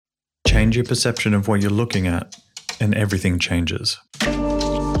Change your perception of what you're looking at, and everything changes.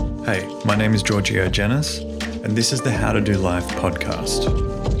 Hey, my name is Giorgio Janis, and this is the How to Do Life podcast.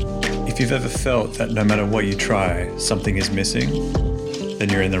 If you've ever felt that no matter what you try, something is missing, then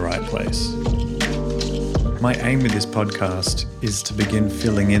you're in the right place. My aim with this podcast is to begin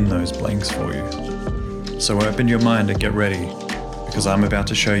filling in those blanks for you. So open your mind and get ready, because I'm about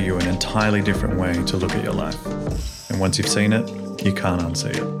to show you an entirely different way to look at your life. And once you've seen it, you can't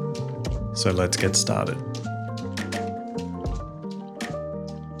unsee it. So let's get started.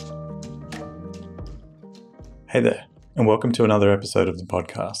 Hey there, and welcome to another episode of the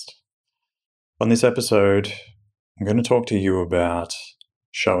podcast. On this episode, I'm going to talk to you about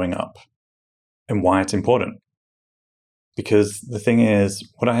showing up and why it's important. Because the thing is,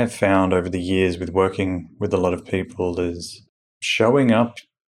 what I have found over the years with working with a lot of people is showing up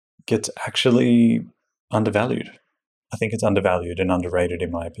gets actually undervalued. I think it's undervalued and underrated in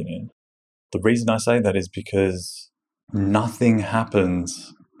my opinion. The reason I say that is because nothing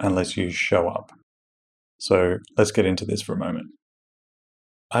happens unless you show up. So let's get into this for a moment.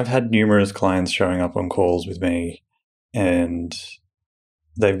 I've had numerous clients showing up on calls with me, and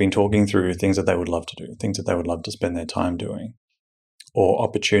they've been talking through things that they would love to do, things that they would love to spend their time doing, or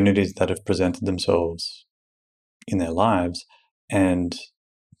opportunities that have presented themselves in their lives, and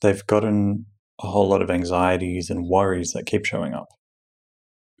they've gotten a whole lot of anxieties and worries that keep showing up.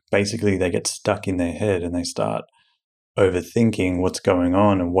 Basically, they get stuck in their head and they start overthinking what's going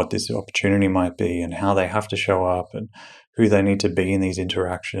on and what this opportunity might be and how they have to show up and who they need to be in these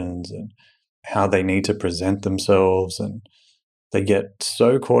interactions and how they need to present themselves. And they get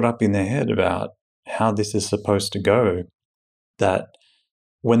so caught up in their head about how this is supposed to go that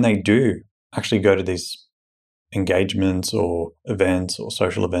when they do actually go to these engagements or events or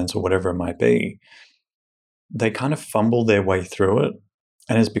social events or whatever it might be, they kind of fumble their way through it.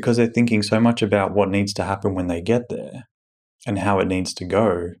 And it's because they're thinking so much about what needs to happen when they get there and how it needs to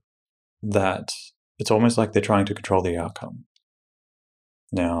go that it's almost like they're trying to control the outcome.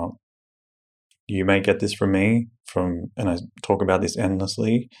 Now, you may get this from me, and I talk about this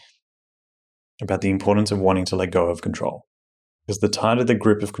endlessly, about the importance of wanting to let go of control. Because the tighter the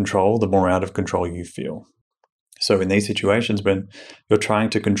grip of control, the more out of control you feel. So in these situations, when you're trying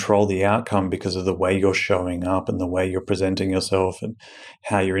to control the outcome because of the way you're showing up and the way you're presenting yourself and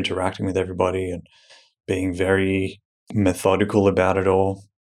how you're interacting with everybody and being very methodical about it all,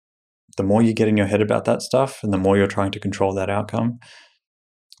 the more you get in your head about that stuff and the more you're trying to control that outcome,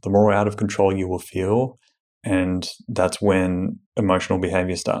 the more out of control you will feel. And that's when emotional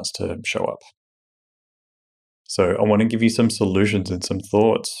behavior starts to show up. So I want to give you some solutions and some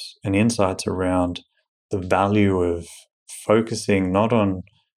thoughts and insights around the value of focusing not on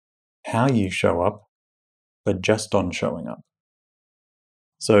how you show up, but just on showing up.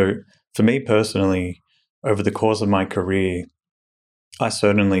 So for me personally, over the course of my career, I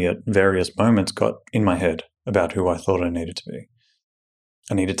certainly at various moments got in my head about who I thought I needed to be.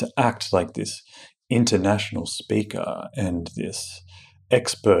 I needed to act like this international speaker and this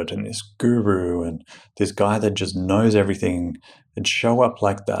expert and this guru and this guy that just knows everything, and show up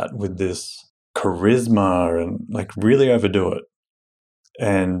like that with this charisma and like really overdo it.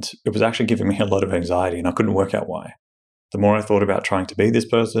 And it was actually giving me a lot of anxiety and I couldn't work out why. The more I thought about trying to be this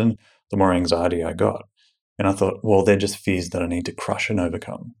person, the more anxiety I got. And I thought, well, they're just fears that I need to crush and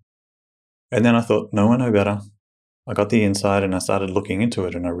overcome. And then I thought, no, I know better. I got the insight and I started looking into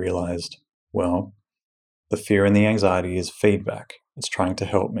it and I realized, well, the fear and the anxiety is feedback. It's trying to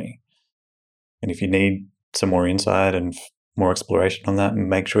help me. And if you need some more insight and more exploration on that,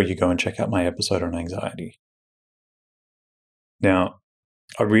 make sure you go and check out my episode on anxiety. Now,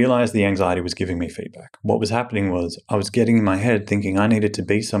 I realized the anxiety was giving me feedback. What was happening was I was getting in my head thinking I needed to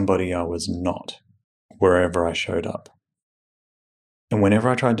be somebody I was not wherever I showed up. And whenever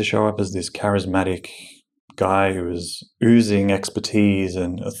I tried to show up as this charismatic guy who was oozing expertise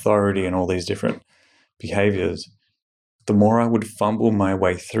and authority and all these different behaviors, the more I would fumble my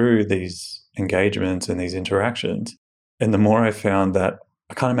way through these engagements and these interactions, and the more I found that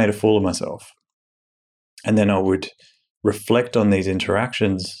I kind of made a fool of myself. And then I would reflect on these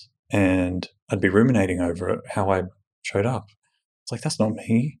interactions and I'd be ruminating over it, how I showed up. It's like, that's not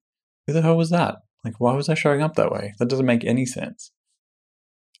me. Who the hell was that? Like, why was I showing up that way? That doesn't make any sense.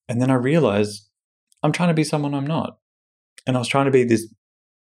 And then I realized I'm trying to be someone I'm not. And I was trying to be this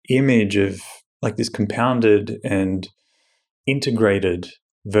image of like this compounded and integrated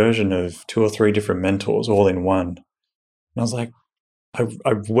version of 2 or 3 different mentors all in one. And I was like,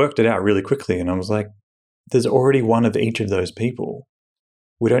 I worked it out really quickly and I was like, there's already one of each of those people.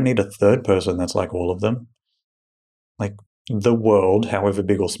 We don't need a third person that's like all of them. Like, the world, however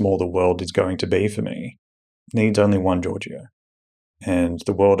big or small the world is going to be for me, needs only one Giorgio. And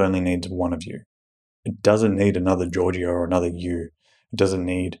the world only needs one of you. It doesn't need another Giorgio or another you. It doesn't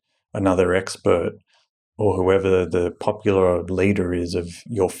need another expert or whoever the popular leader is of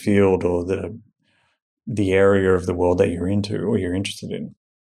your field or the area of the world that you're into or you're interested in.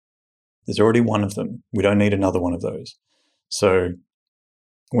 There's already one of them. We don't need another one of those. So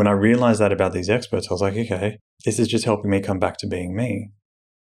when I realized that about these experts, I was like, okay, this is just helping me come back to being me.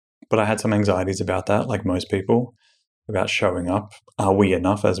 But I had some anxieties about that, like most people, about showing up. Are we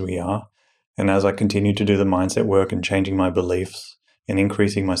enough as we are? And as I continued to do the mindset work and changing my beliefs and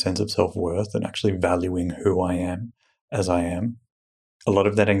increasing my sense of self-worth and actually valuing who I am as I am, a lot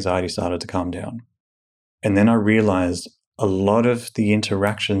of that anxiety started to calm down. And then I realized a lot of the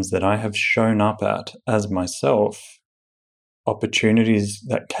interactions that I have shown up at as myself, opportunities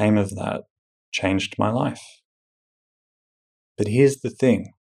that came of that changed my life. But here's the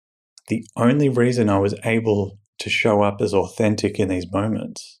thing. The only reason I was able to show up as authentic in these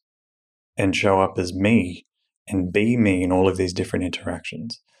moments and show up as me and be me in all of these different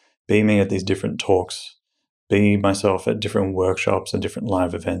interactions, be me at these different talks, be myself at different workshops and different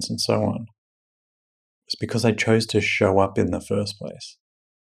live events and so on, it's because I chose to show up in the first place.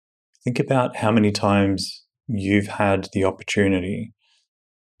 Think about how many times you've had the opportunity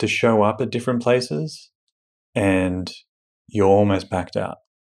to show up at different places and you're almost backed out.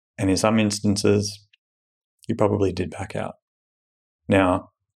 And in some instances, you probably did back out.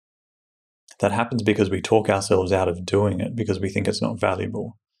 Now, that happens because we talk ourselves out of doing it because we think it's not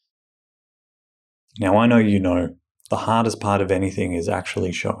valuable. Now, I know you know the hardest part of anything is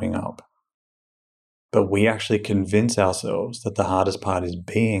actually showing up. But we actually convince ourselves that the hardest part is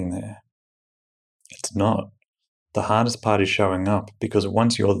being there. It's not. The hardest part is showing up because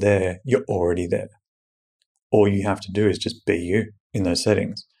once you're there, you're already there. All you have to do is just be you in those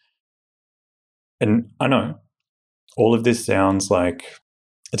settings. And I know all of this sounds like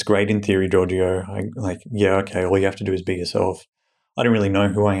it's great in theory, Giorgio. Yeah, okay, all you have to do is be yourself. I don't really know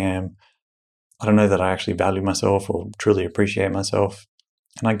who I am. I don't know that I actually value myself or truly appreciate myself.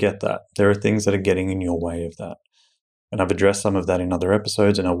 And I get that. There are things that are getting in your way of that. And I've addressed some of that in other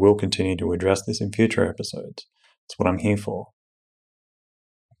episodes, and I will continue to address this in future episodes. It's what I'm here for.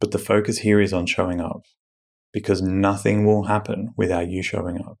 But the focus here is on showing up, because nothing will happen without you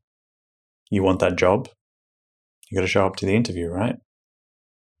showing up. You want that job? You got to show up to the interview, right?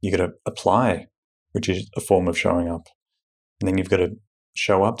 You got to apply, which is a form of showing up. And then you've got to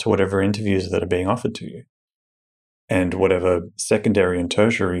show up to whatever interviews that are being offered to you. And whatever secondary and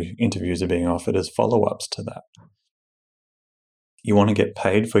tertiary interviews are being offered as follow-ups to that. You want to get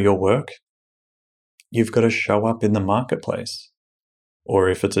paid for your work? You've got to show up in the marketplace. Or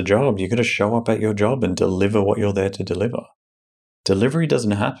if it's a job, you've got to show up at your job and deliver what you're there to deliver. Delivery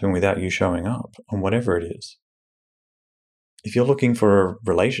doesn't happen without you showing up on whatever it is. If you're looking for a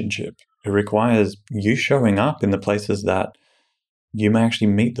relationship, it requires you showing up in the places that you may actually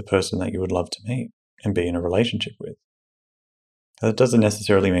meet the person that you would love to meet and be in a relationship with. That doesn't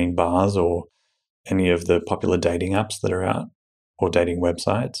necessarily mean bars or any of the popular dating apps that are out or dating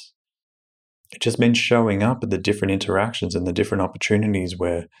websites. It just means showing up at the different interactions and the different opportunities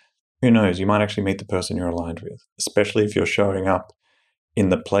where, who knows, you might actually meet the person you're aligned with, especially if you're showing up in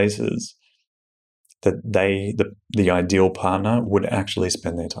the places that the ideal partner would actually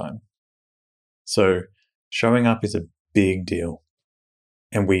spend their time. So showing up is a big deal,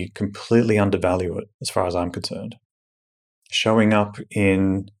 and we completely undervalue it as far as I'm concerned. Showing up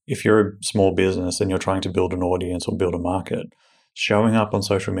if you're a small business and you're trying to build an audience or build a market, showing up on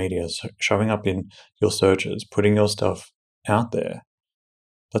social media, showing up in your searches, putting your stuff out there,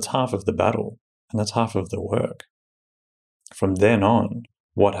 that's half of the battle and that's half of the work. From then on,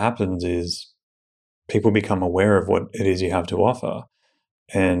 what happens is people become aware of what it is you have to offer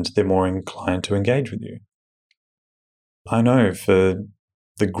and they're more inclined to engage with you. I know for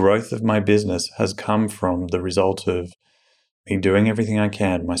the growth of my business has come from the result of me doing everything I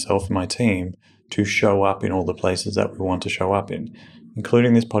can, myself and my team, to show up in all the places that we want to show up in,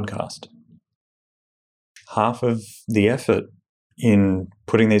 including this podcast. Half of the effort in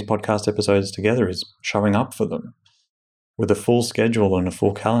putting these podcast episodes together is showing up for them. With a full schedule and a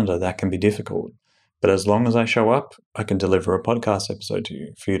full calendar, that can be difficult. But as long as I show up, I can deliver a podcast episode to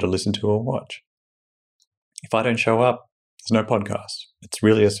you for you to listen to or watch. If I don't show up, there's no podcast. It's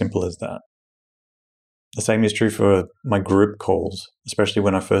really as simple as that. The same is true for my group calls, especially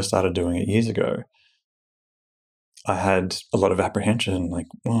when I first started doing it years ago. I had a lot of apprehension, like,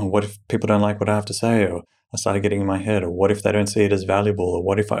 oh, what if people don't like what I have to say? Or I started getting in my head, or what if they don't see it as valuable? Or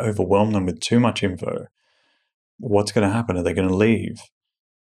what if I overwhelm them with too much info? What's going to happen? Are they going to leave?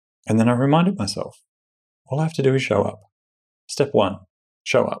 And then I reminded myself, all I have to do is show up. Step 1,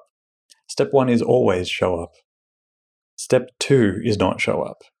 show up. Step 1 is always show up. Step 2 is not show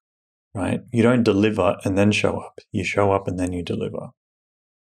up, right? You don't deliver and then show up. You show up and then you deliver.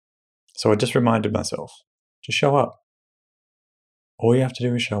 So I just reminded myself, just show up. All you have to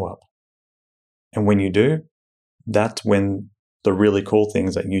do is show up. And when you do, that's when the really cool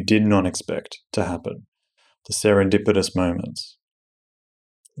things that you did not expect to happen, the serendipitous moments,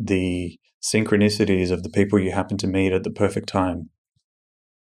 the synchronicities of the people you happen to meet at the perfect time,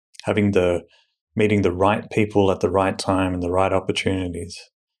 meeting the right people at the right time and the right opportunities.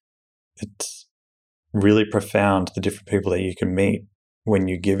 It's really profound, the different people that you can meet when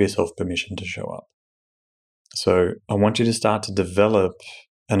you give yourself permission to show up. So I want you to start to develop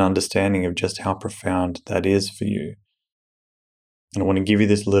an understanding of just how profound that is for you. And I want to give you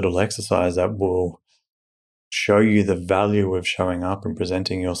this little exercise that will show you the value of showing up and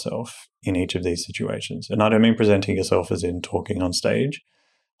presenting yourself in each of these situations. And I don't mean presenting yourself as in talking on stage.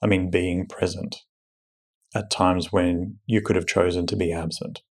 I mean being present at times when you could have chosen to be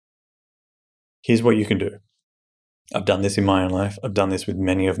absent. Here's what you can do. I've done this in my own life. I've done this with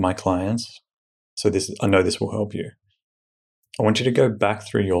many of my clients. So I know this will help you. I want you to go back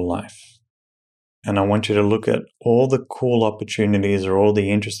through your life. And I want you to look at all the cool opportunities or all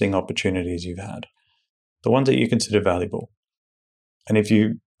the interesting opportunities you've had, the ones that you consider valuable. And if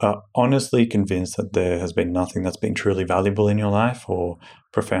you are honestly convinced that there has been nothing that's been truly valuable in your life or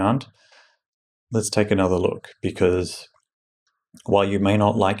profound, let's take another look, because while you may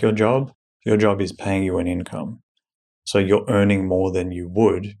not like your job is paying you an income. So you're earning more than you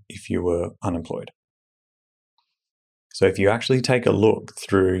would if you were unemployed. So if you actually take a look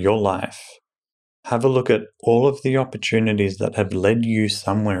through your life, have a look at all of the opportunities that have led you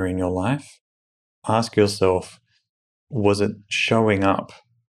somewhere in your life. Ask yourself, was it showing up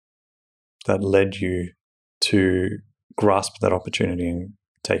that led you to grasp that opportunity and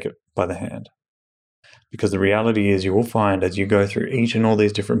take it by the hand? Because the reality is, you will find as you go through each and all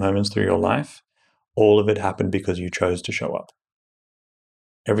these different moments through your life, all of it happened because you chose to show up.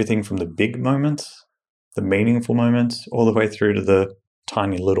 Everything from the big moments, the meaningful moments, all the way through to the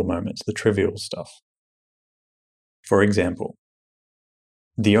tiny little moments, the trivial stuff. For example,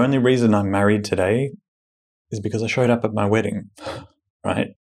 the only reason I'm married today is because I showed up at my wedding,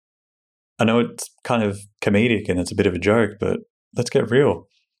 right? I know it's kind of comedic and it's a bit of a joke, but let's get real.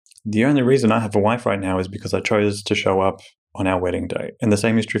 The only reason I have a wife right now is because I chose to show up on our wedding day. And the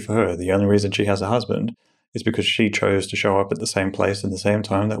same is true for her. The only reason she has a husband is because she chose to show up at the same place at the same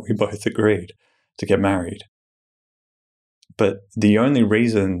time that we both agreed to get married. But the only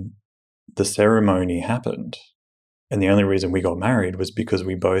reason the ceremony happened and the only reason we got married was because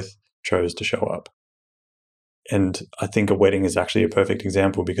we both chose to show up. And I think a wedding is actually a perfect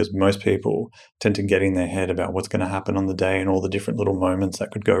example, because most people tend to get in their head about what's going to happen on the day and all the different little moments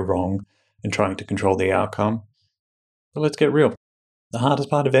that could go wrong and trying to control the outcome. But let's get real. The hardest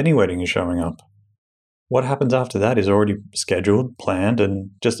part of any wedding is showing up. What happens after that is already scheduled, planned,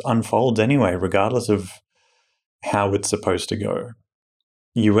 and just unfolds anyway, regardless of how it's supposed to go.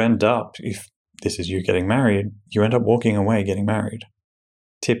 You end up, if this is you getting married, you end up walking away getting married.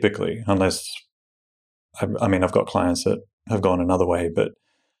 Typically, unless, I mean, I've got clients that have gone another way, but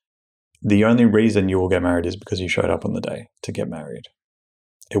the only reason you will get married is because you showed up on the day to get married.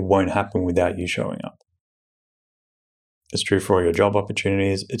 It won't happen without you showing up. It's true for your job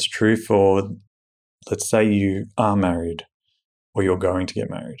opportunities. It's true for, let's say you are married or you're going to get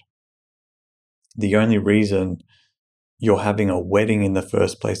married. The only reason you're having a wedding in the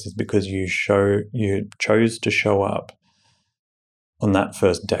first place is because you chose to show up on that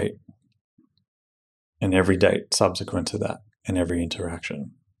first date and every date subsequent to that and every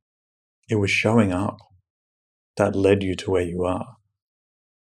interaction. It was showing up that led you to where you are.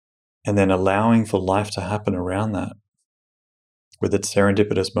 And then allowing for life to happen around that with its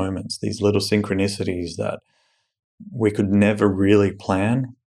serendipitous moments, these little synchronicities that we could never really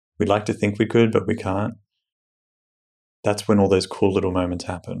plan. We'd like to think we could, but we can't. That's when all those cool little moments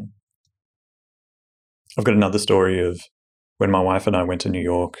happen. I've got another story of when my wife and I went to New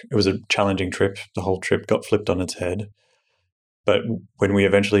York. It was a challenging trip. The whole trip got flipped on its head. But when we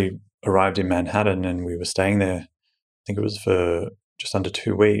eventually arrived in Manhattan and we were staying there, I think it was for just under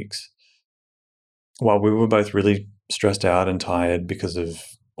 2 weeks, while we were both really stressed out and tired because of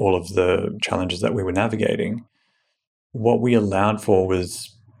all of the challenges that we were navigating, what we allowed for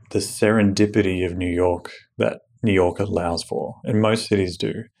was the serendipity of New York that New York allows for, and most cities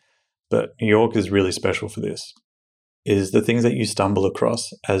do, but New York is really special for this, is the things that you stumble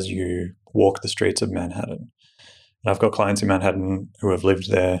across as you walk the streets of Manhattan. And I've got clients in Manhattan who have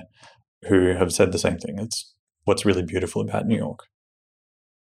lived there who have said the same thing. It's what's really beautiful about New York.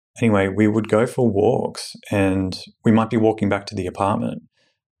 Anyway, we would go for walks and we might be walking back to the apartment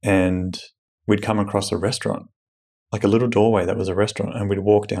and we'd come across a restaurant, like a little doorway that was a restaurant, and we'd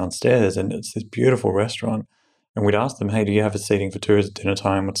walk downstairs and it's this beautiful restaurant. And we'd ask them, hey, do you have a seating for two? Is it dinner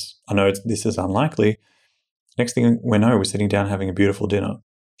time? I know this is unlikely. Next thing we know, we're sitting down having a beautiful dinner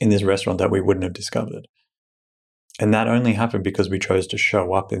in this restaurant that we wouldn't have discovered. And that only happened because we chose to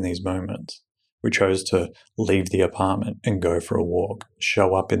show up in these moments. We chose to leave the apartment and go for a walk,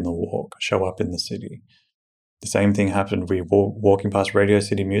 show up in the walk, show up in the city. The same thing happened. We were walking past Radio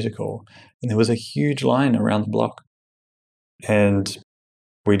City Music Hall, and there was a huge line around the block. And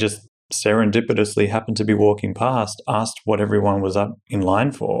we just serendipitously happened to be walking past, asked what everyone was up in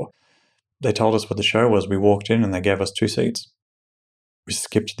line for. They told us what the show was. We walked in and they gave us 2 seats. We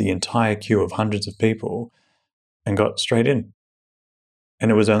skipped the entire queue of hundreds of people and got straight in. And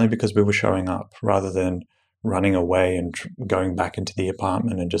it was only because we were showing up rather than running away and going back into the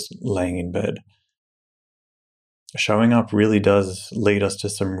apartment and just laying in bed. Showing up really does lead us to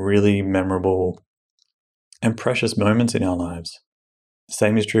some really memorable and precious moments in our lives. The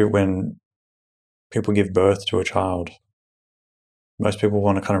same is true when people give birth to a child. Most people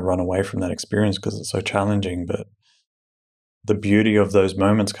want to kind of run away from that experience because it's so challenging, but the beauty of those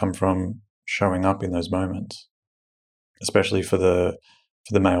moments come from showing up in those moments, especially for the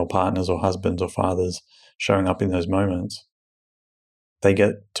male partners or husbands or fathers showing up in those moments. They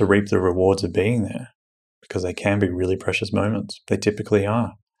get to reap the rewards of being there because they can be really precious moments. They typically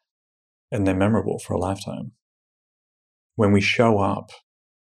are, and they're memorable for a lifetime. When we show up,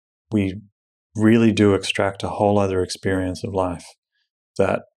 we really do extract a whole other experience of life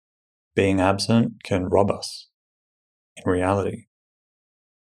that being absent can rob us in reality.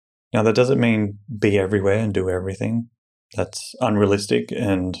 Now, that doesn't mean be everywhere and do everything. That's unrealistic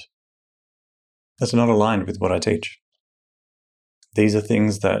and that's not aligned with what I teach. These are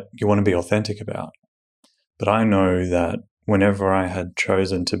things that you want to be authentic about. But I know that whenever I had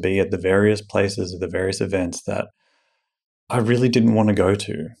chosen to be at the various places, at the various events that I really didn't want to go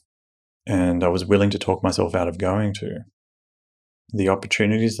to, and I was willing to talk myself out of going to, the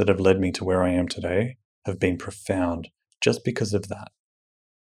opportunities that have led me to where I am today have been profound just because of that.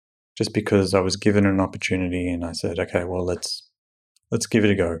 Just because I was given an opportunity and I said, okay, well, let's give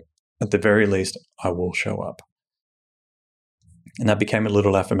it a go. At the very least, I will show up. And that became a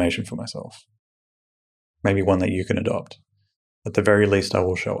little affirmation for myself. Maybe one that you can adopt. At the very least, I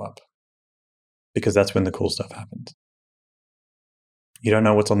will show up. Because that's when the cool stuff happens. You don't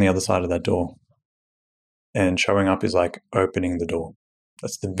know what's on the other side of that door. And showing up is like opening the door.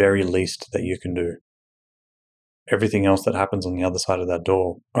 That's the very least that you can do. Everything else that happens on the other side of that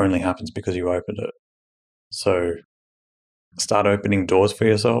door only happens because you opened it. So start opening doors for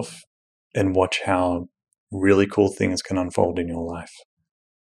yourself and watch how really cool things can unfold in your life.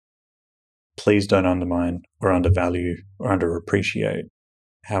 Please don't undermine or undervalue or underappreciate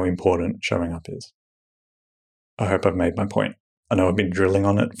how important showing up is. I hope I've made my point. I know I've been drilling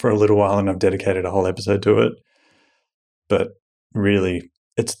on it for a little while and I've dedicated a whole episode to it, but really,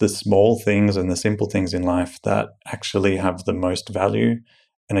 it's the small things and the simple things in life that actually have the most value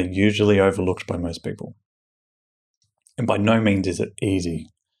and are usually overlooked by most people. And by no means is it easy.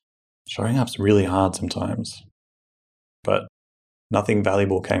 Showing up's really hard sometimes, but nothing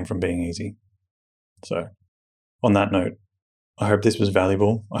valuable came from being easy. So, on that note, I hope this was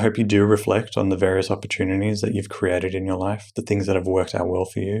valuable. I hope you do reflect on the various opportunities that you've created in your life, the things that have worked out well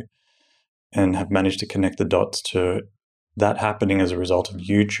for you, and have managed to connect the dots to that happening as a result of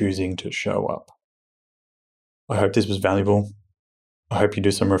you choosing to show up. I hope this was valuable. I hope you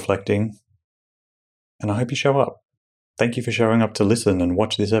do some reflecting, and I hope you show up. Thank you for showing up to listen and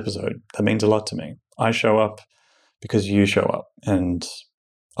watch this episode. That means a lot to me. I show up because you show up, and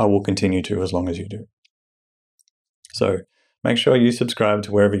I will continue to as long as you do. So make sure you subscribe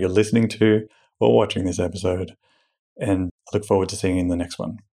to wherever you're listening to or watching this episode, and I look forward to seeing you in the next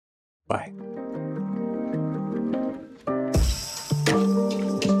one. Bye.